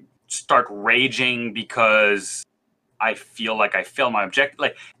 Do I start raging because I feel like I failed my objective?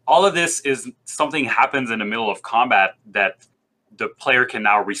 Like, all of this is something happens in the middle of combat that the player can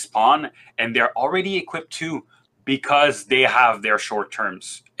now respawn, and they're already equipped too, because they have their short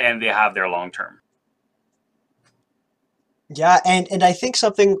terms and they have their long term. Yeah, and I think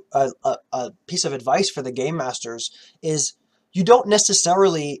something a piece of advice for the game masters is you don't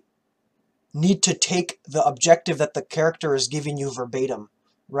necessarily need to take the objective that the character is giving you verbatim,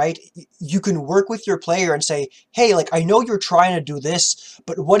 right? You can work with your player and say, hey, like, I know you're trying to do this,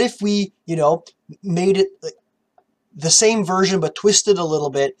 but what if we, made it like, the same version but twisted a little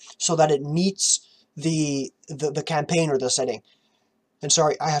bit so that it meets the campaign or the setting. And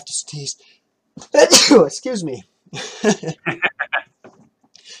sorry, I have to sneeze. Excuse me.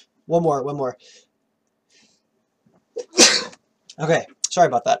 One more. Okay, sorry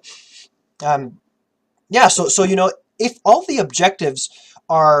about that. Yeah, so if all the objectives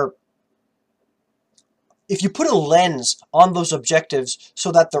are, if you put a lens on those objectives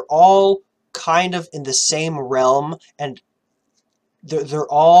so that they're all kind of in the same realm, and they're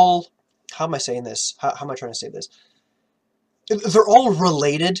all, how am I saying this? How am I trying to say this? They're all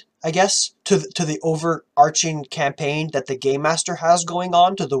related, I guess, to the overarching campaign that the game master has going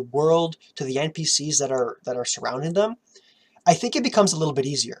on, to the world, to the NPCs that are surrounding them. I think it becomes a little bit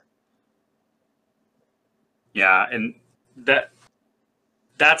easier. Yeah, and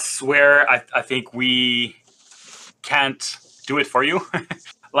that's where I think we can't do it for you.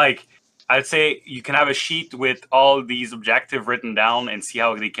 Like, I'd say you can have a sheet with all these objectives written down and see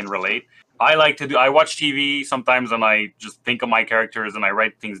how they can relate. I watch TV sometimes, and I just think of my characters and I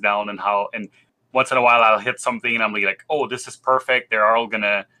write things down, and once in a while I'll hit something and I'm like, oh, this is perfect. They're all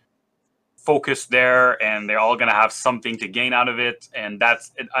gonna focus there, and they're all gonna have something to gain out of it. And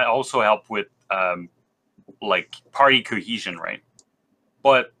I also help with like party cohesion, right?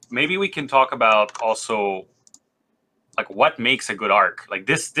 But maybe we can talk about also like what makes a good arc. Like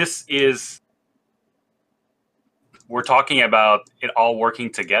this is, we're talking about it all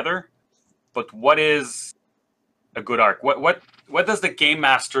working together, but what is a good arc? What does the game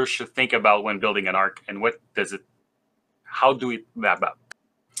master should think about when building an arc, and how do we that about?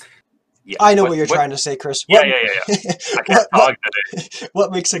 Yeah. I know what you're trying to say, Chris. Yeah. I can't talk today.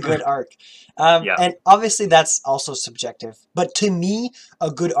 What makes a good arc? And obviously that's also subjective. But to me,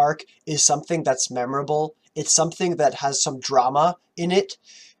 a good arc is something that's memorable. It's something that has some drama in it.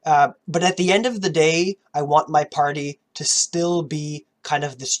 But at the end of the day, I want my party to still be kind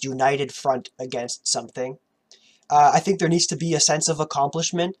of this united front against something. I think there needs to be a sense of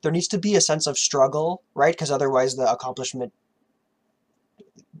accomplishment. There needs to be a sense of struggle, right? Because otherwise the accomplishment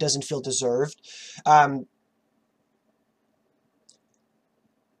doesn't feel deserved. And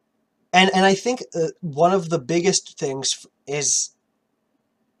I think one of the biggest things is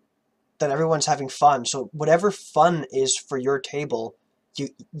that everyone's having fun. So whatever fun is for your table,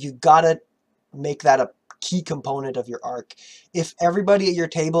 you gotta make that a key component of your arc. If everybody at your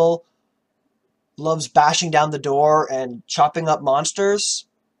table loves bashing down the door and chopping up monsters,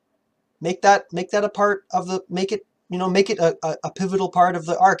 make that a part of make it a pivotal part of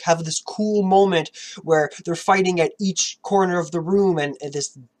the arc. Have this cool moment where they're fighting at each corner of the room, and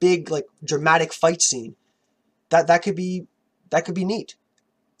this big like dramatic fight scene. That could be neat.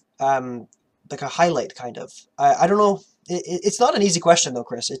 Like a highlight kind of. I don't know. It's not an easy question though,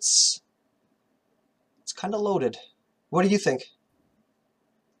 Chris. It's kind of loaded. What do you think?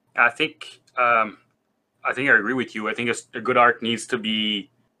 I think I agree with you. I think a good arc needs to be,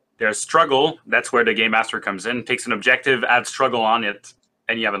 there's struggle. That's where the game master comes in, takes an objective, adds struggle on it,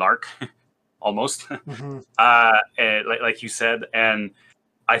 and you have an arc, almost. Mm-hmm. And like you said, and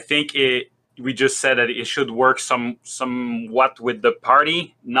I think we just said that it should work somewhat with the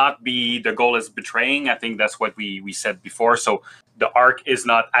party, not be the goal is betraying. I think that's what we said before. So the arc is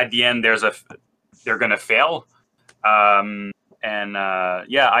not at the end. They're gonna fail,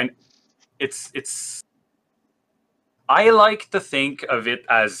 it's I like to think of it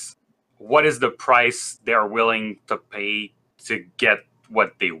as what is the price they're willing to pay to get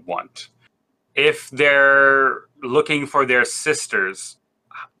what they want. If they're looking for their sisters,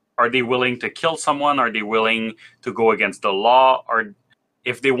 are they willing to kill someone? Are they willing to go against the law? Or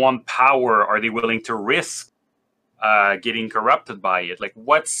if they want power, are they willing to risk getting corrupted by it? Like,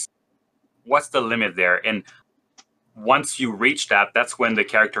 what's the limit there? And once you reach that, that's when the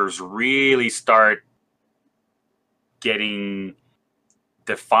characters really start getting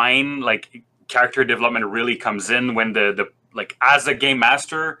defined. Like, character development really comes in when the like, as a game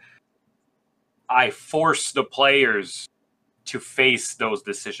master, I force the players to face those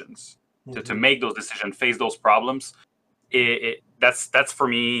decisions, to make those decisions, face those problems. That's for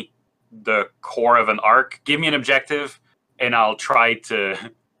me the core of an arc. Give me an objective, and I'll try to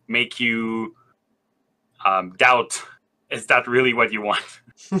make you doubt, is that really what you want?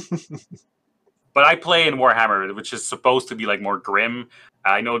 But I play in Warhammer, which is supposed to be like more grim.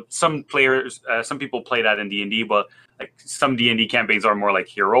 I know some players, some people play that in D&D, but like some D&D campaigns are more like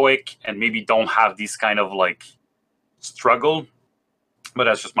heroic and maybe don't have these kind of like struggle. But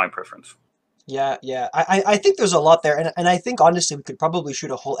that's just my preference. Yeah, yeah. I think there's a lot there, and I think honestly we could probably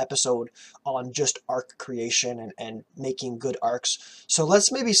shoot a whole episode on just arc creation and making good arcs. So let's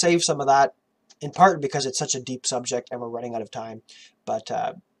maybe save some of that, in part because it's such a deep subject and we're running out of time. But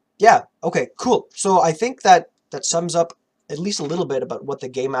yeah, okay, cool. So I think that sums up at least a little bit about what the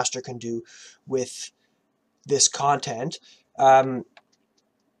Game Master can do with this content.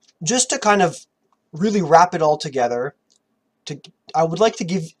 Just to kind of really wrap it all together, I would like to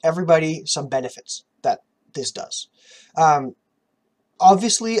give everybody some benefits that this does.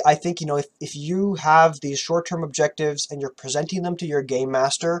 Obviously, I think, if you have these short-term objectives and you're presenting them to your Game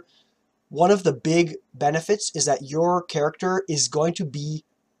Master, one of the big benefits is that your character is going to be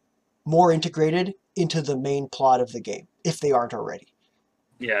more integrated into the main plot of the game, if they aren't already.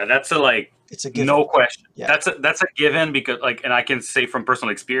 Yeah, that's it's a given. No question. Yeah. That's a given, because and I can say from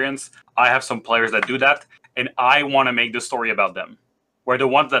personal experience, I have some players that do that, and I want to make the story about them. Where the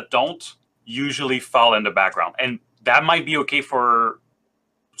ones that don't usually fall in the background. And that might be okay for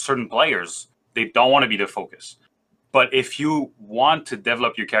certain players. They don't want to be the focus. But if you want to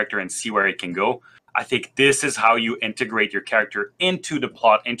develop your character and see where it can go, I think this is how you integrate your character into the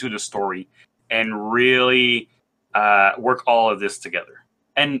plot, into the story, and really work all of this together.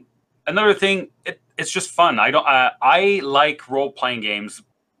 And another thing, it's just fun. I like role-playing games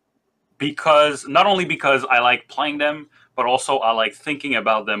because not only because I like playing them, but also I like thinking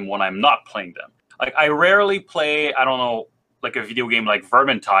about them when I'm not playing them. Like, I rarely play, I don't know, like a video game like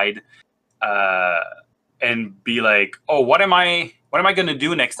Vermintide, and be like, oh, what am I going to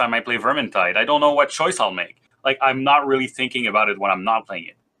do next time I play Vermintide? I don't know what choice I'll make. Like, I'm not really thinking about it when I'm not playing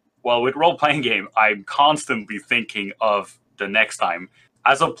it. Well, with role-playing game, I'm constantly thinking of the next time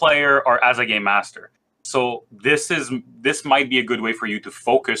as a player or as a game master. So this might be a good way for you to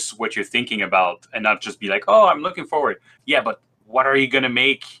focus what you're thinking about and not just be like, oh, I'm looking forward. Yeah, but what are you going to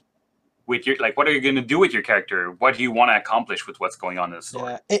make with your, like, what are you going to do with your character? What do you want to accomplish with what's going on in the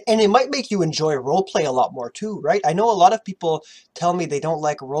story? Yeah, and it might make you enjoy roleplay a lot more too, right? I know a lot of people tell me they don't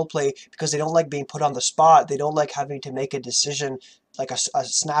like roleplay because they don't like being put on the spot. They don't like having to make a decision, like a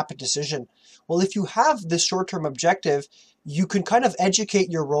snap decision. Well, if you have this short-term objective, you can kind of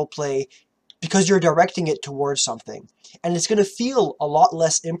educate your roleplay because you're directing it towards something. And it's going to feel a lot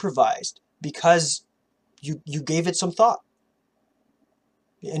less improvised because you gave it some thought.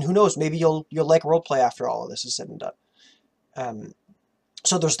 And who knows, maybe you'll like roleplay after all of this is said and done.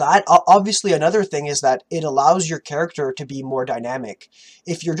 So there's that. Obviously, another thing is that it allows your character to be more dynamic.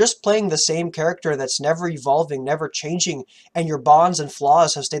 If you're just playing the same character that's never evolving, never changing, and your bonds and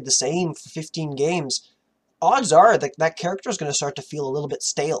flaws have stayed the same for 15 games, odds are that that character is going to start to feel a little bit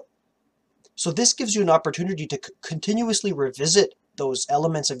stale. So this gives you an opportunity to continuously revisit those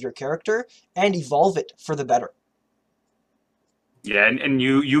elements of your character and evolve it for the better. Yeah, and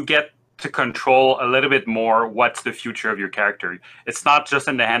you get to control a little bit more what's the future of your character. It's not just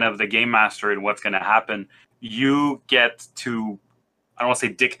in the hand of the game master and what's going to happen. You get to, I don't want to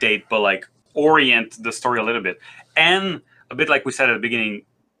say dictate, but like orient the story a little bit. And a bit like we said at the beginning,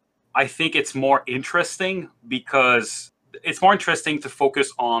 I think it's more interesting because it's more interesting to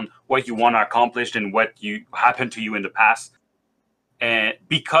focus on what you want to accomplish than what happened to you in the past. And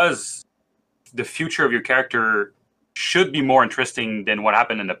because the future of your character should be more interesting than what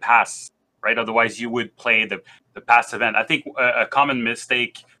happened in the past, right? Otherwise, you would play the past event. I think a common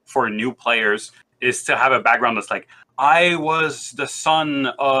mistake for new players is to have a background that's like, I was the son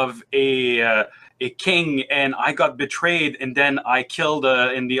of a king and I got betrayed and then I killed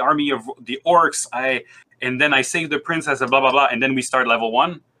in the army of the orcs. and then I save the princess and blah blah blah, and then we start level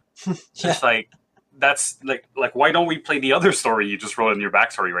 1. Yeah. It's like, that's like why don't we play the other story you just wrote in your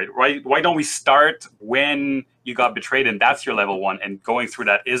backstory, right? Why don't we start when you got betrayed and that's your level 1, and going through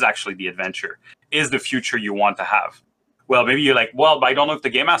that is actually the adventure, is the future you want to have. Well, maybe you're like, well, I don't know if the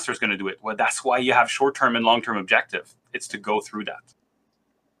game master is going to do it. Well, that's why you have short-term and long-term objective. It's to go through that.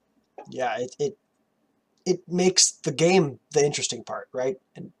 Yeah, it makes the game the interesting part, right?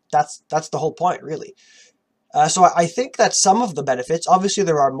 And that's the whole point, really. So I think that some of the benefits, obviously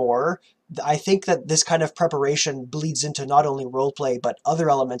there are more. I think that this kind of preparation bleeds into not only roleplay, but other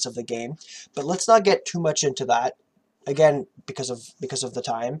elements of the game. But let's not get too much into that. Again, because of the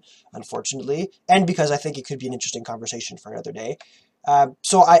time, unfortunately, and because I think it could be an interesting conversation for another day.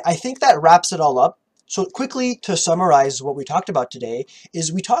 So I think that wraps it all up. So quickly to summarize what we talked about today,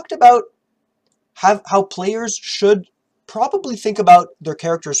 is we talked about how players should probably think about their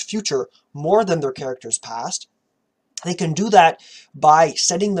character's future more than their character's past. They can do that by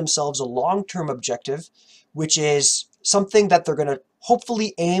setting themselves a long-term objective, which is something that they're going to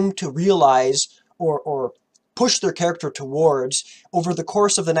hopefully aim to realize or push their character towards over the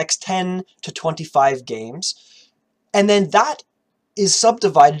course of the next 10 to 25 games. And then that is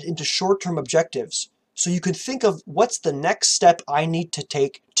subdivided into short-term objectives. So you can think of, what's the next step I need to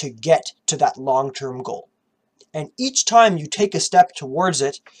take to get to that long-term goal. And each time you take a step towards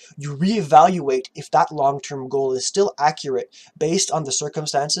it, you reevaluate if that long-term goal is still accurate based on the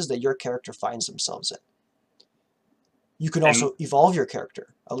circumstances that your character finds themselves in. You can also evolve your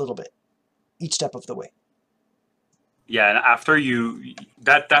character a little bit each step of the way. Yeah, and after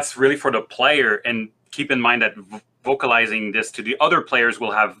that's really for the player, and keep in mind that vocalizing this to the other players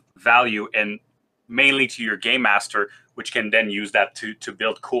will have value, and mainly to your game master, which can then use that to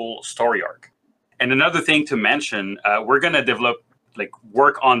build cool story arc. And another thing to mention, we're going to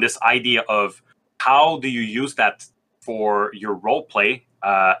work on this idea of how do you use that for your role play,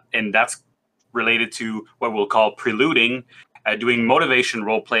 and that's related to what we'll call preluding, doing motivation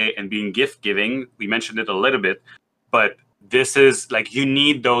role play, and being gift giving. We mentioned it a little bit, but this is like, you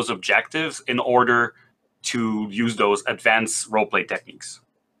need those objectives in order to use those advanced role play techniques.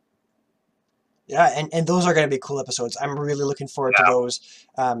 Yeah, and those are going to be cool episodes. I'm really looking forward to those.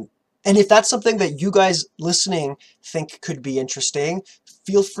 And if that's something that you guys listening think could be interesting,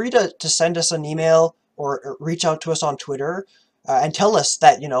 feel free to send us an email or reach out to us on Twitter and tell us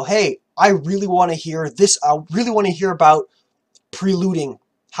that, hey, I really want to hear this. I really want to hear about preluding,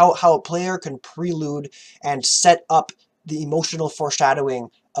 how a player can prelude and set up the emotional foreshadowing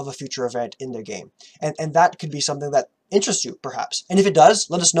of a future event in their game. And that could be something that interests you, perhaps. And if it does,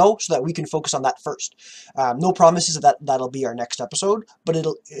 let us know so that we can focus on that first. No promises that that'll be our next episode, but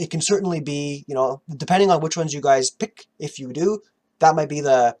it can certainly be, depending on which ones you guys pick. If you do, that might be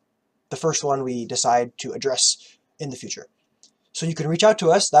the first one we decide to address in the future. So you can reach out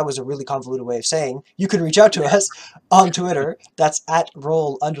to us. That was a really convoluted way of saying you can reach out to us on Twitter. That's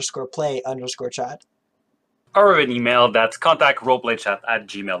 @roll_play_chat. Or an email, that's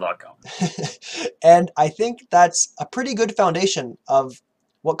contactroleplaychat@gmail.com. And I think that's a pretty good foundation of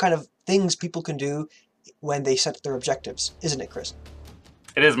what kind of things people can do when they set their objectives, isn't it, Chris?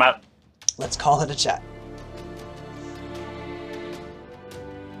 It is, Matt. Let's call it a chat.